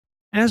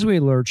As we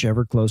lurch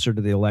ever closer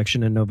to the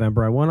election in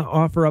November, I want to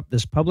offer up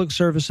this public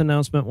service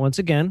announcement once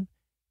again.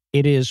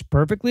 It is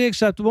perfectly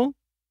acceptable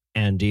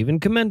and even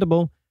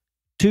commendable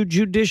to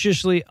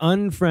judiciously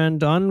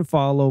unfriend,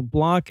 unfollow,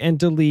 block, and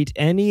delete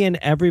any and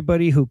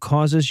everybody who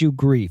causes you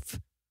grief.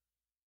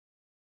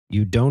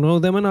 You don't owe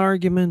them an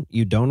argument,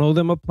 you don't owe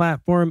them a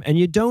platform, and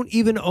you don't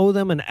even owe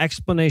them an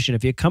explanation.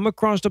 If you come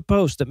across a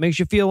post that makes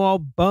you feel all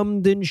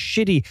bummed and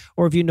shitty,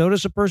 or if you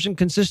notice a person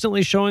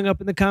consistently showing up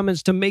in the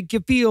comments to make you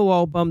feel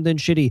all bummed and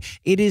shitty,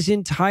 it is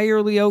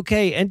entirely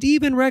okay and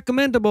even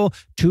recommendable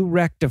to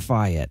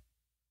rectify it.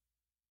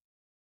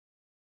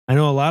 I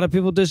know a lot of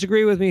people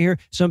disagree with me here.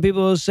 Some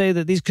people will say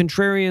that these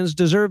contrarians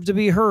deserve to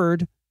be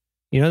heard.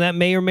 You know, that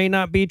may or may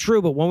not be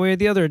true, but one way or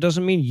the other, it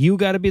doesn't mean you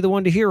got to be the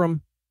one to hear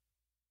them.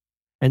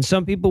 And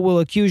some people will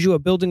accuse you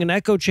of building an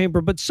echo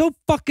chamber, but so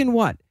fucking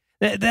what?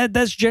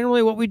 That's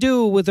generally what we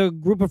do with a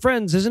group of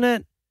friends, isn't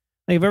it?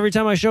 Like if every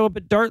time I show up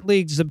at dart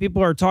leagues, the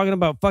people are talking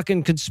about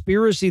fucking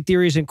conspiracy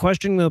theories and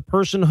questioning the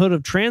personhood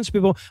of trans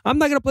people, I'm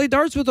not going to play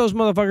darts with those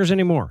motherfuckers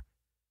anymore.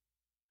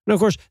 And of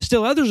course,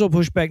 still others will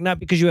push back, not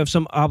because you have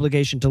some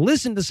obligation to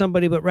listen to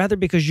somebody, but rather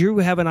because you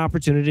have an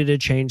opportunity to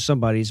change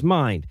somebody's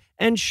mind.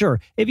 And sure,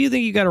 if you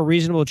think you got a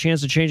reasonable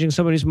chance of changing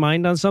somebody's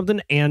mind on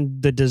something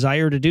and the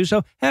desire to do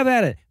so, have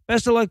at it.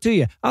 Best of luck to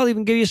you. I'll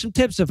even give you some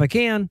tips if I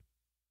can.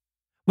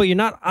 But you're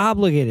not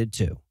obligated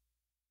to.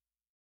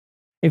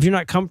 If you're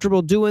not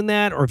comfortable doing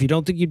that, or if you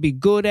don't think you'd be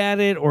good at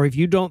it, or if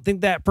you don't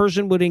think that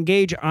person would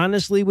engage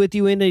honestly with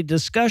you in a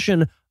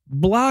discussion,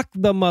 block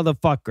the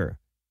motherfucker.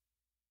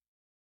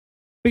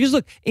 Because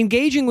look,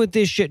 engaging with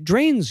this shit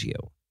drains you.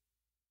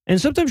 And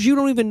sometimes you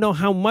don't even know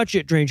how much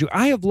it drains you.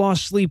 I have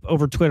lost sleep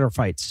over Twitter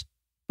fights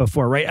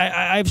before, right?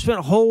 I've spent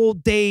whole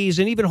days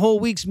and even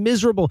whole weeks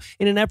miserable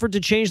in an effort to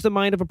change the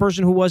mind of a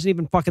person who wasn't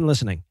even fucking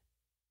listening.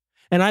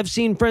 And I've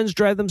seen friends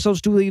drive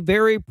themselves to the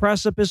very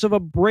precipice of a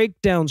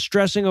breakdown,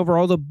 stressing over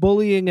all the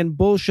bullying and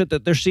bullshit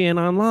that they're seeing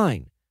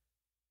online.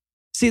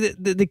 See,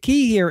 the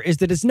key here is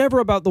that it's never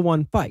about the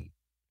one fight,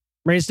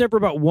 right? It's never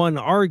about one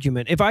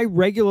argument. If I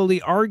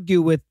regularly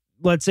argue with,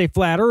 let's say,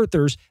 flat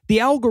earthers, the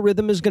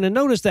algorithm is going to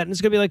notice that and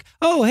it's going to be like,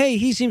 oh, hey,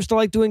 he seems to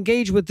like to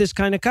engage with this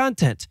kind of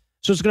content.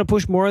 So it's going to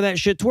push more of that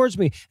shit towards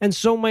me. And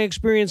so my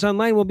experience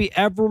online will be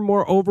ever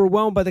more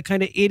overwhelmed by the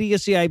kind of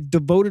idiocy I've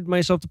devoted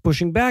myself to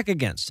pushing back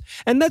against.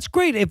 And that's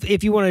great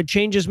if you want to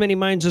change as many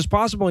minds as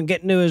possible and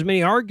get into as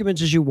many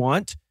arguments as you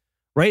want,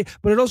 right?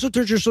 But it also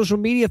turns your social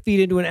media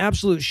feed into an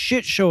absolute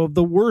shit show of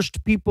the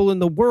worst people in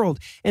the world.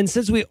 And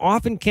since we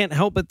often can't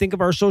help but think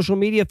of our social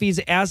media feeds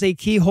as a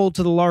keyhole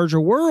to the larger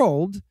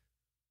world,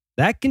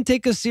 that can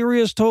take a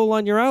serious toll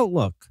on your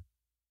outlook.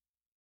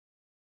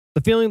 The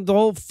feeling the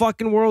whole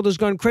fucking world has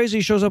gone crazy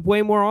shows up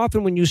way more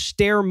often when you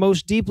stare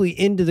most deeply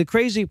into the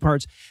crazy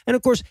parts. And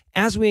of course,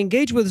 as we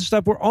engage with this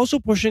stuff, we're also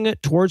pushing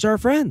it towards our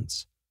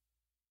friends.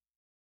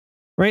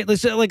 Right?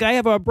 Like I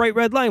have a bright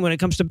red line when it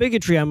comes to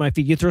bigotry on my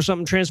feed. You throw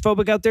something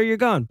transphobic out there, you're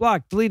gone.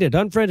 Blocked, deleted,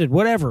 unfriended,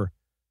 whatever.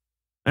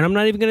 And I'm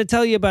not even going to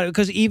tell you about it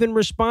because even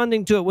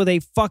responding to it with a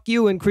fuck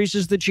you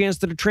increases the chance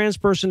that a trans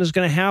person is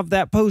going to have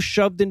that post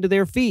shoved into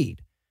their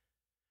feed.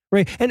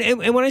 Right. And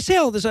when I say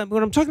all this,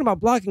 when I'm talking about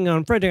blocking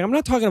and unfriending, I'm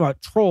not talking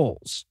about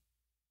trolls.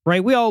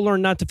 Right. We all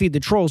learned not to feed the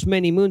trolls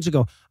many moons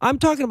ago. I'm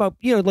talking about,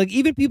 you know, like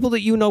even people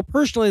that you know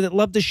personally that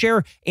love to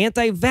share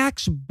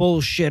anti-vax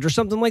bullshit or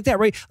something like that.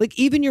 Right. Like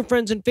even your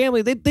friends and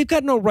family, they've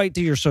got no right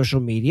to your social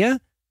media.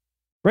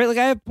 Right. Like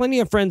I have plenty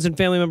of friends and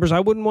family members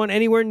I wouldn't want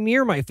anywhere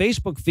near my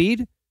Facebook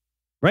feed.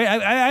 Right.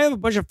 I have a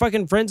bunch of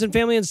fucking friends and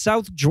family in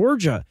South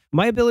Georgia.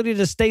 My ability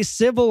to stay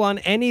civil on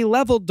any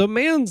level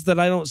demands that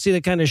I don't see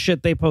the kind of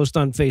shit they post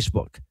on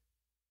Facebook.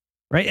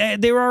 Right.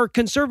 There are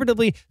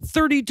conservatively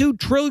 32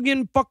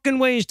 trillion fucking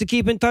ways to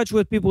keep in touch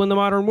with people in the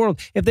modern world.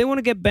 If they want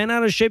to get bent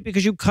out of shape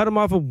because you cut them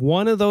off of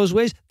one of those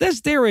ways,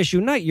 that's their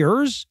issue, not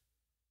yours.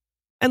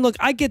 And look,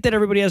 I get that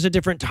everybody has a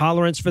different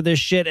tolerance for this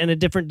shit and a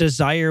different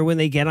desire when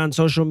they get on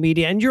social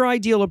media, and your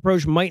ideal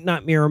approach might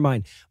not mirror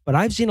mine. But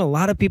I've seen a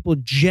lot of people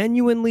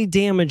genuinely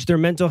damage their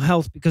mental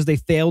health because they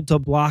failed to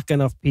block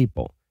enough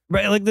people.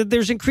 Right? Like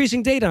there's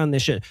increasing data on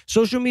this shit.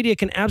 Social media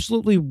can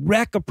absolutely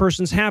wreck a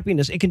person's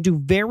happiness. It can do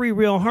very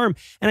real harm.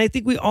 And I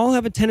think we all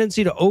have a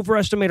tendency to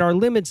overestimate our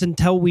limits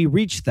until we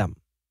reach them.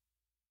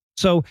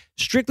 So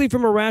strictly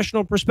from a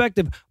rational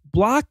perspective,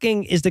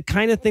 blocking is the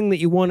kind of thing that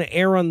you want to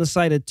err on the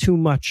side of too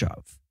much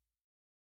of.